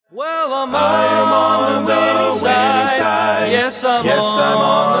Well, I am on the winning side. Yes, I'm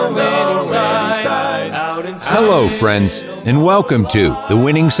on the winning side. Hello, friends, and welcome to the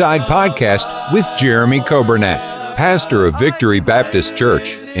Winning Side Podcast with Jeremy Coburnett, pastor of Victory Baptist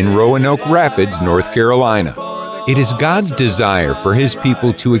Church in Roanoke Rapids, North Carolina. It is God's desire for His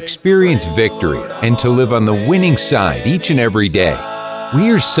people to experience victory and to live on the winning side each and every day. We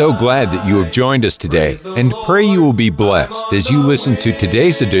are so glad that you have joined us today and pray you will be blessed as you listen to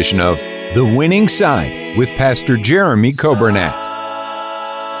today's edition of The Winning Side with Pastor Jeremy Coburnett.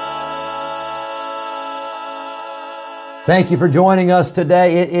 Thank you for joining us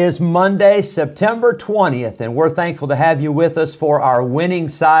today. It is Monday, September 20th, and we're thankful to have you with us for our Winning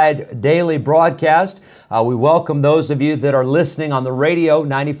Side daily broadcast. We welcome those of you that are listening on the radio,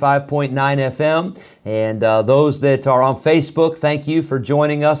 95.9 FM, and those that are on Facebook, thank you for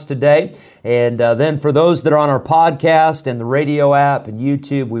joining us today. And then for those that are on our podcast and the radio app and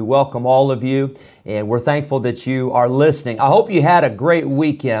YouTube, we welcome all of you, and we're thankful that you are listening. I hope you had a great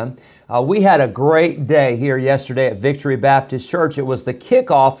weekend. We had a great day here yesterday at Victory Baptist Church. It was the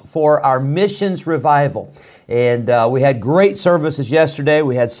kickoff for our missions revival. And we had great services yesterday.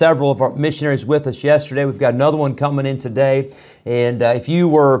 We had several of our missionaries with us yesterday. We've got another one coming in today. And if you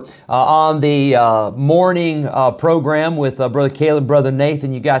were on the morning program with Brother Caleb, Brother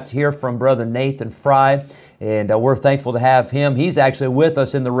Nathan, you got to hear from Brother Nathan Fry. And we're thankful to have him. He's actually with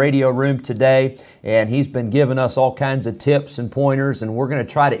us in the radio room today, and he's been giving us all kinds of tips and pointers, and we're going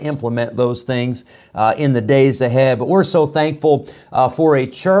to try to implement those things in the days ahead. But we're so thankful for a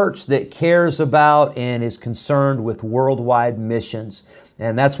church that cares about and is concerned with worldwide missions.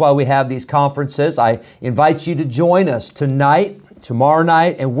 And that's why we have these conferences. I invite you to join us tonight, tomorrow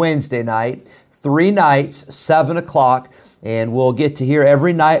night, and Wednesday night, 3 nights, 7 o'clock. And we'll get to hear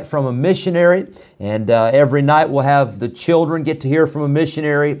every night from a missionary, and every night we'll have the children get to hear from a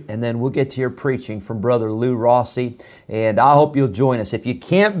missionary, and then we'll get to hear preaching from Brother Lou Rossi. And I hope you'll join us. If you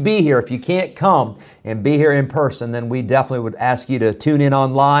can't be here, if you can't come and be here in person, then we definitely would ask you to tune in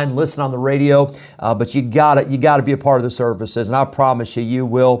online, listen on the radio, but you gotta be a part of the services, and I promise you, you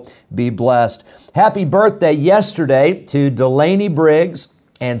will be blessed. Happy birthday yesterday to Delaney Briggs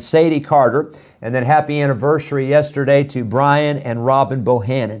and Sadie Carter. And then happy anniversary yesterday to Brian and Robin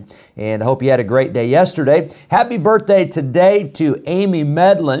Bohannon. And I hope you had a great day yesterday. Happy birthday today to Amy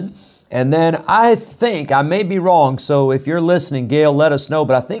Medlin. And then I think, I may be wrong, so if you're listening, Gail, let us know,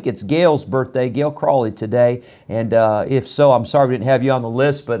 but I think it's Gail's birthday, Gail Crawley, today. And if so, I'm sorry we didn't have you on the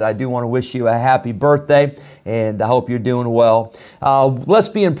list, but I do want to wish you a happy birthday, and I hope you're doing well. Let's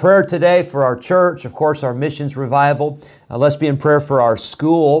be in prayer today for our church, of course, our missions revival. Let's be in prayer for our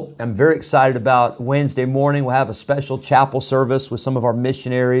school. I'm very excited about Wednesday morning. We'll have a special chapel service with some of our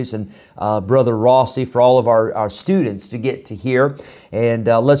missionaries and Brother Rossi for all of our students to get to hear. And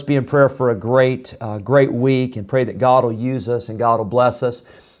let's be in prayer for a great week and pray that God will use us and God will bless us.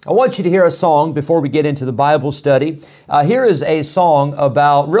 I want you to hear a song before we get into the Bible study. Here is a song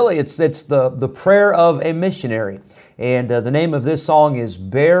about, really, it's the prayer of a missionary. And the name of this song is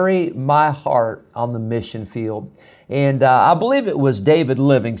Bury My Heart on the Mission Field. And I believe it was David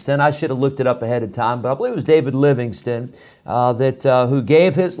Livingstone. I should have looked it up ahead of time, but I believe it was David Livingstone who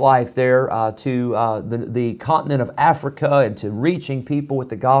gave his life there to the continent of Africa and to reaching people with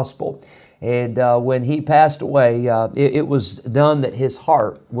the gospel. And when he passed away, it was done that his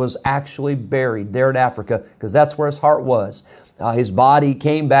heart was actually buried there in Africa, because that's where his heart was. His body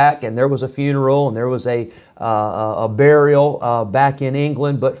came back, and there was a funeral, and there was a burial back in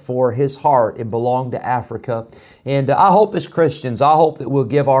England, but for his heart, it belonged to Africa. And I hope as Christians, I hope that we'll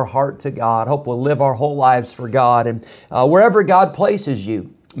give our heart to God. I hope we'll live our whole lives for God. And wherever God places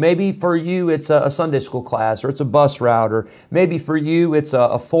you, maybe for you it's a Sunday school class, or it's a bus route, or maybe for you it's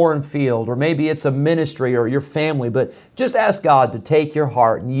a foreign field, or maybe it's a ministry or your family, but just ask God to take your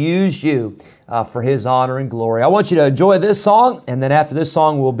heart and use you for His honor and glory. I want you to enjoy this song, and then after this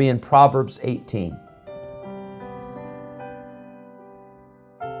song we'll be in Proverbs 18.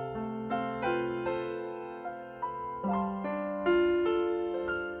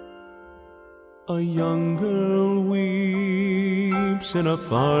 A young girl weeps in a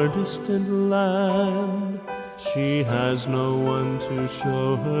far distant land. She has no one to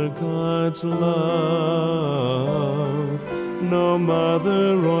show her God's love, no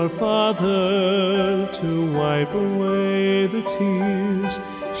mother or father to wipe away the tears.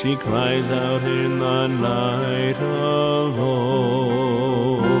 She cries out in the night alone.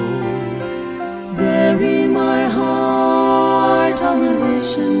 Bury my heart on the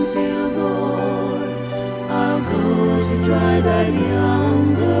mission field, Lord. I'll go to dry that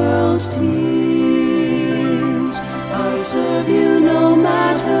young girl's tears. I'll serve you no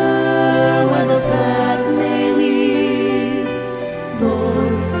matter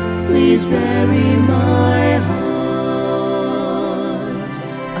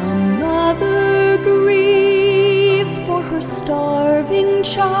starving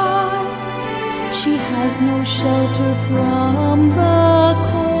child. She has no shelter from the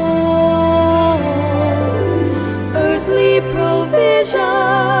cold. Earthly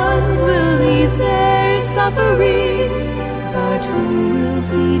provisions will ease their suffering, but who will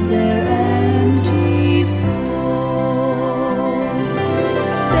feed their empty souls?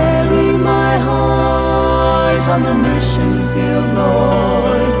 Bury my heart on the mission field,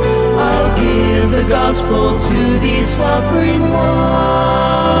 Lord. I'll give the gospel to these suffering ones.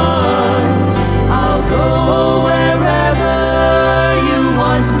 I'll go wherever you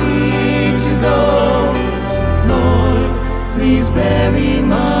want me to go. Lord, please bury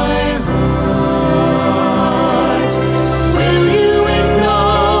my heart. Will you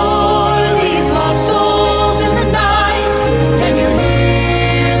ignore these lost souls in the night? Can you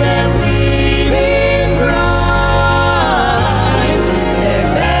hear their weeping cries? They're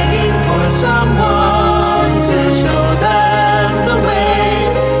begging for someone to show them the way.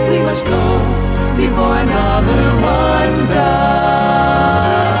 We must go before another one dies.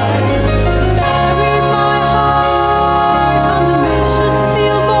 Bury my heart on the mission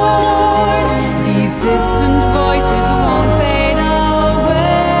field, Lord. These distant voices won't fade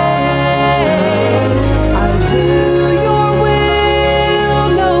away. I'll do your will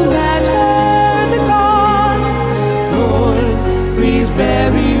no matter the cost. Lord, please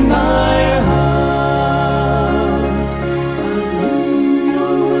bury my heart. I'll do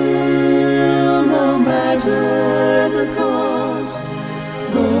your will no matter the cost.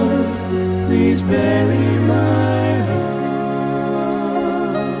 Lord, please bury my heart.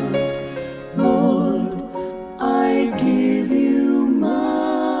 Lord, I give you my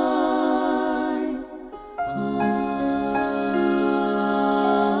heart. My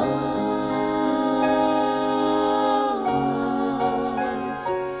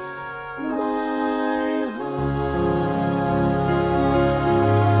heart.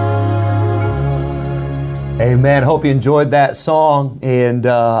 Amen. Hope you enjoyed that song. And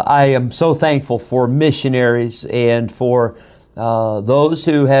I am so thankful for missionaries and for those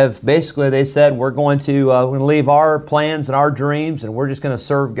who have basically, they said, we're going to leave our plans and our dreams and we're just going to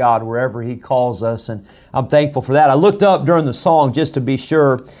serve God wherever He calls us. And I'm thankful for that. I looked up during the song just to be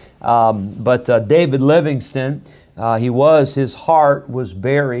sure, but David Livingstone, his heart was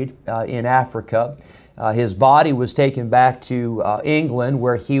buried in Africa. His body was taken back to England,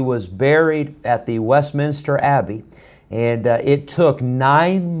 where he was buried at the Westminster Abbey. And it took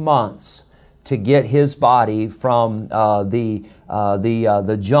 9 months to get his body from the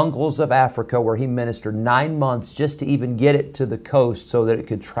jungles of Africa, where he ministered. 9 months just to even get it to the coast so that it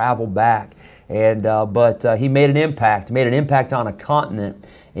could travel back. And but he made an impact on a continent.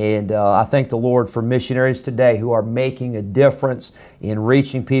 And I thank the Lord for missionaries today who are making a difference in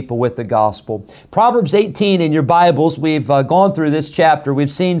reaching people with the gospel. Proverbs 18 in your Bibles, we've gone through this chapter. We've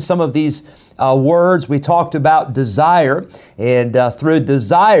seen some of these words. We talked about desire, and through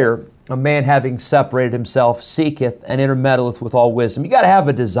desire, a man having separated himself seeketh and intermeddleth with all wisdom. You got to have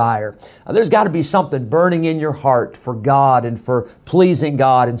a desire. There's got to be something burning in your heart for God and for pleasing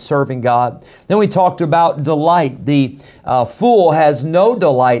God and serving God. Then we talked about delight. The fool has no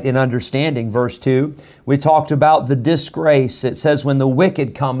delight in understanding, verse 2. We talked about the disgrace. It says when the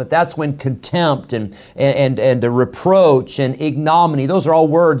wicked cometh, that's when contempt and a reproach and ignominy, those are all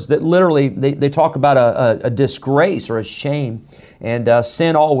words that literally, they talk about a disgrace or a shame. And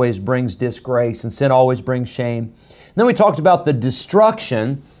sin always brings disgrace, and sin always brings shame. And then we talked about the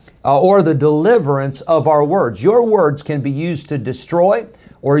destruction or the deliverance of our words. Your words can be used to destroy,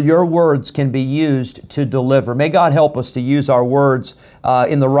 or your words can be used to deliver. May God help us to use our words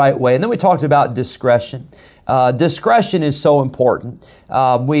in the right way. And then we talked about discretion. Discretion is so important.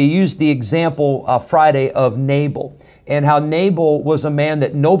 We used the example Friday of Nabal, and how Nabal was a man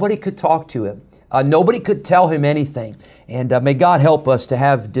that nobody could talk to him. Nobody could tell him anything. And may God help us to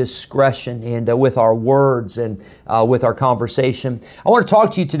have discretion and with our words and with our conversation. I want to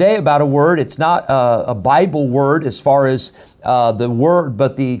talk to you today about a word. It's not a Bible word as far as the word,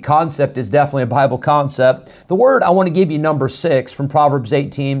 but the concept is definitely a Bible concept. The word I want to give you, number 6 from Proverbs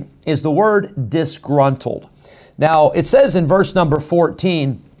 18, is the word disgruntled. Now, it says in verse number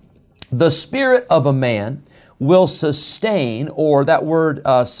 14, the spirit of a man will sustain, or that word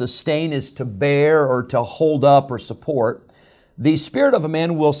sustain is to bear or to hold up or support. The spirit of a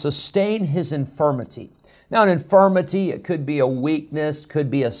man will sustain his infirmity. Now, an infirmity, it could be a weakness,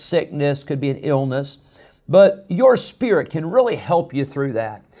 could be a sickness, could be an illness, but your spirit can really help you through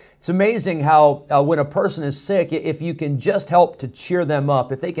that. It's amazing how when a person is sick, if you can just help to cheer them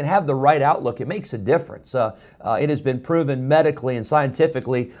up, if they can have the right outlook, it makes a difference. It has been proven medically and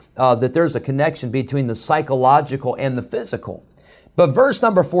scientifically that there's a connection between the psychological and the physical. But verse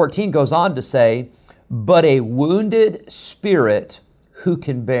number 14 goes on to say, but a wounded spirit who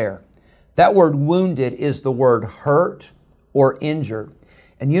can bear? That word wounded is the word hurt or injured.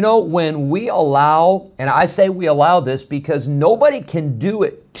 And you know, when we allow, and I say we allow this because nobody can do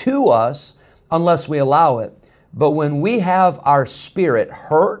it to us unless we allow it. But when we have our spirit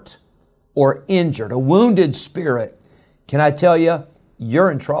hurt or injured, a wounded spirit, can I tell you,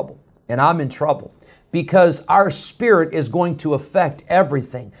 you're in trouble and I'm in trouble. Because our spirit is going to affect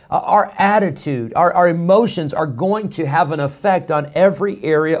everything. Our attitude, our emotions are going to have an effect on every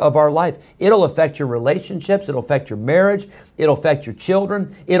area of our life. It'll affect your relationships. It'll affect your marriage. It'll affect your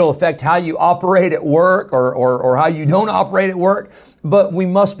children. It'll affect how you operate at work or how you don't operate at work. But we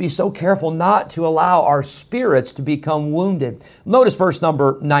must be so careful not to allow our spirits to become wounded. Notice verse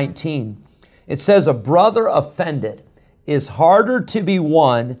number 19. It says, a brother offended is harder to be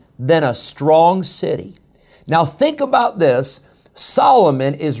won than a strong city. Now think about this.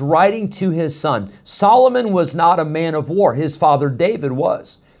 Solomon is writing to his son. Solomon was not a man of war. His father David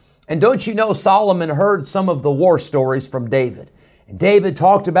was. And don't you know, Solomon heard some of the war stories from David. And David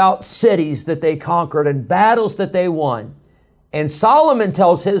talked about cities that they conquered and battles that they won. And Solomon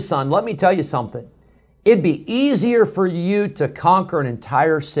tells his son, let me tell you something. It'd be easier for you to conquer an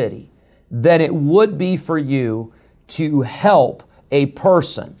entire city than it would be for you to help a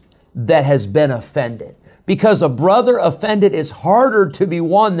person that has been offended. Because a brother offended is harder to be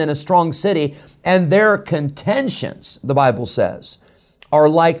won than a strong city, and their contentions, the Bible says, are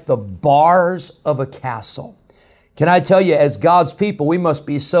like the bars of a castle. Can I tell you, as God's people, we must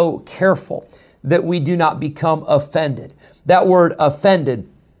be so careful that we do not become offended. That word offended,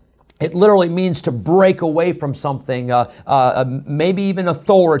 it literally means to break away from something, maybe even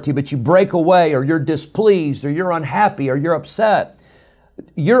authority, but you break away, or you're displeased, or you're unhappy, or you're upset.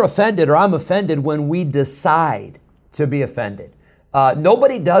 You're offended, or I'm offended when we decide to be offended.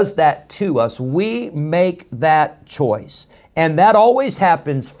 Nobody does that to us. We make that choice. And that always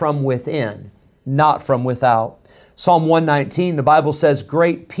happens from within, not from without. Psalm 119, the Bible says,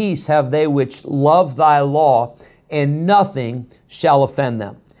 great peace have they which love thy law, and nothing shall offend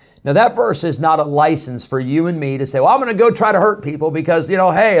them. Now that verse is not a license for you and me to say, well, I'm going to go try to hurt people because,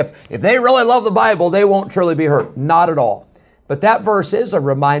 hey, if they really love the Bible, they won't truly be hurt. Not at all. But that verse is a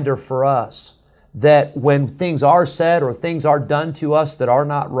reminder for us that when things are said or things are done to us that are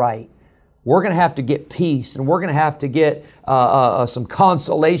not right, we're going to have to get peace, and we're going to have to get some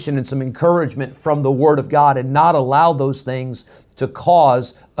consolation and some encouragement from the Word of God, and not allow those things to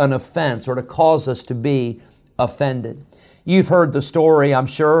cause an offense or to cause us to be offended. You've heard the story, I'm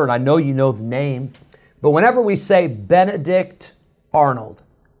sure, and I know you know the name, but whenever we say Benedict Arnold,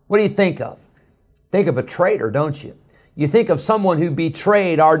 what do you think of? Think of a traitor, don't you? You think of someone who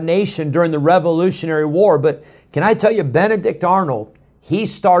betrayed our nation during the Revolutionary War, but can I tell you, Benedict Arnold, he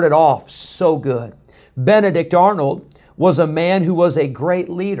started off so good. Benedict Arnold was a man who was a great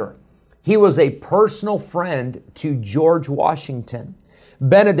leader. He was a personal friend to George Washington.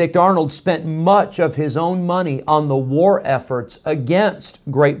 Benedict Arnold spent much of his own money on the war efforts against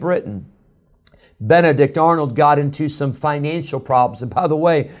Great Britain. Benedict Arnold got into some financial problems. And by the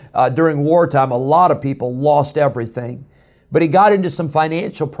way, during wartime, a lot of people lost everything. But he got into some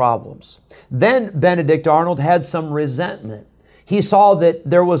financial problems. Then Benedict Arnold had some resentment. He saw that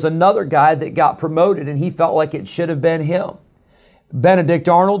there was another guy that got promoted, and he felt like it should have been him. Benedict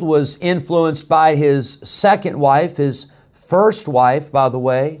Arnold was influenced by his second wife. His first wife, by the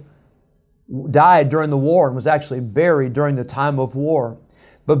way, died during the war and was actually buried during the time of war.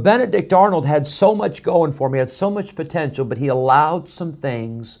 But Benedict Arnold had so much going for him. He had so much potential, but he allowed some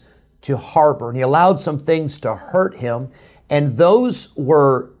things to harbor, and he allowed some things to hurt him. And those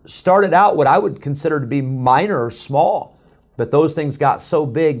were started out what I would consider to be minor or small. But those things got so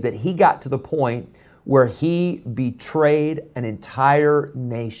big that he got to the point where he betrayed an entire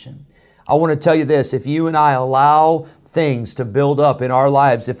nation. I want to tell you this, if you and I allow things to build up in our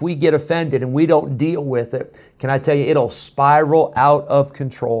lives, if we get offended and we don't deal with it, can I tell you, it'll spiral out of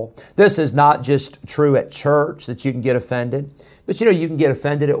control. This is not just true at church that you can get offended, but you can get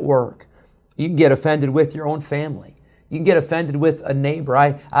offended at work. You can get offended with your own family. You can get offended with a neighbor.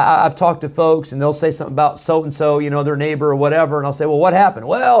 I've talked to folks and they'll say something about so-and-so, their neighbor or whatever, and I'll say, well, what happened?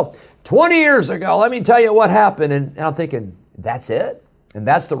 Well, 20 years ago, let me tell you what happened. And I'm thinking, that's it? And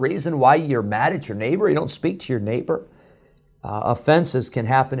that's the reason why you're mad at your neighbor? You don't speak to your neighbor? Offenses can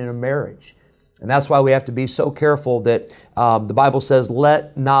happen in a marriage. And that's why we have to be so careful that the Bible says,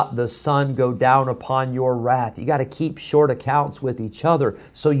 let not the sun go down upon your wrath. You got to keep short accounts with each other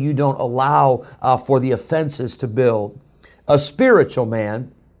so you don't allow for the offenses to build. A spiritual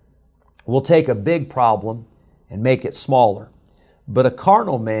man will take a big problem and make it smaller. but a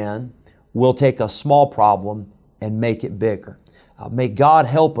carnal man will take a small problem and make it bigger. May God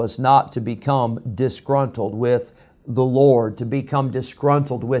help us not to become disgruntled with the Lord, to become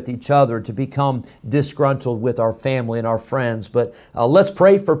disgruntled with each other, to become disgruntled with our family and our friends. But let's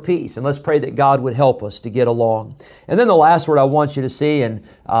pray for peace, and let's pray that God would help us to get along. And then the last word I want you to see in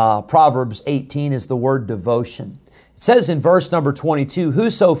Proverbs 18 is the word devotion. It says in verse number 22,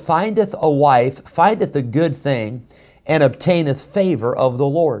 "Whoso findeth a wife findeth a good thing, and obtaineth favor of the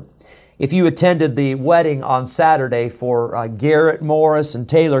Lord." If you attended the wedding on Saturday for Garrett Morris and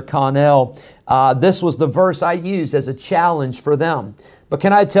Taylor Connell, this was the verse I used as a challenge for them. But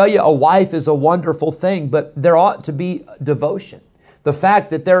can I tell you, a wife is a wonderful thing, but there ought to be devotion. The fact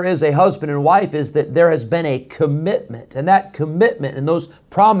that there is a husband and wife is that there has been a commitment, and that commitment and those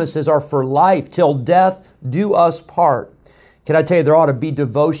promises are for life, till death do us part. Can I tell you, there ought to be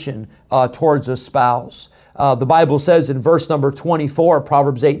devotion towards a spouse. The Bible says in verse number 24,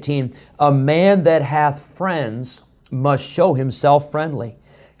 Proverbs 18, "A man that hath friends must show himself friendly."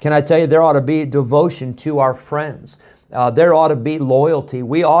 Can I tell you, there ought to be devotion to our friends. There ought to be loyalty.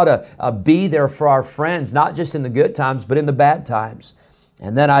 We ought to be there for our friends, not just in the good times, but in the bad times.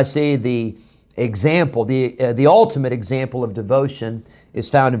 And then I see the example, the ultimate example of devotion is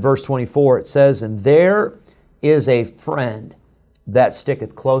found in verse 24. It says, "And there is a friend that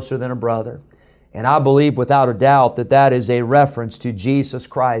sticketh closer than a brother." And I believe without a doubt that that is a reference to Jesus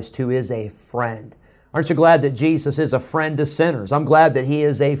Christ, who is a friend. Aren't you glad that Jesus is a friend to sinners? I'm glad that He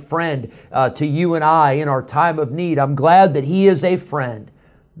is a friend to you and I in our time of need. I'm glad that He is a friend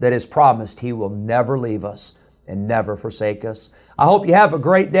that has promised He will never leave us and never forsake us. I hope you have a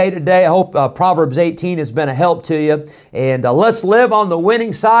great day today. I hope Proverbs 18 has been a help to you. And let's live on the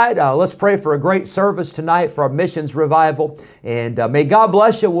winning side. Let's pray for a great service tonight for our missions revival. And may God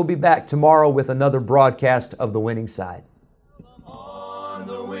bless you. We'll be back tomorrow with another broadcast of The Winning Side. On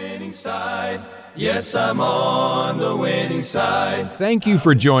the winning side. Yes, I'm on the winning side. Thank you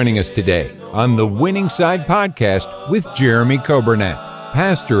for joining us today on the Winning Side Podcast with Jeremy Coburnett,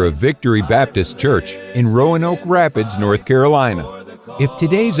 pastor of Victory Baptist Church in Roanoke Rapids, North Carolina. If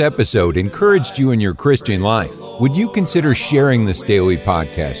today's episode encouraged you in your Christian life, would you consider sharing this daily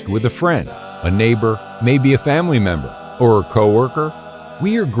podcast with a friend, a neighbor, maybe a family member, or a coworker?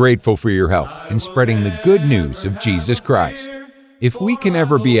 We are grateful for your help in spreading the good news of Jesus Christ. If we can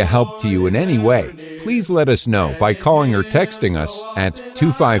ever be a help to you in any way, please let us know by calling or texting us at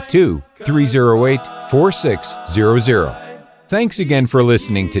 252-308-4600. Thanks again for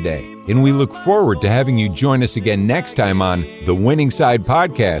listening today, and we look forward to having you join us again next time on The Winning Side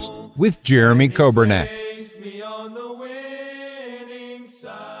Podcast with Jeremy Coburnett.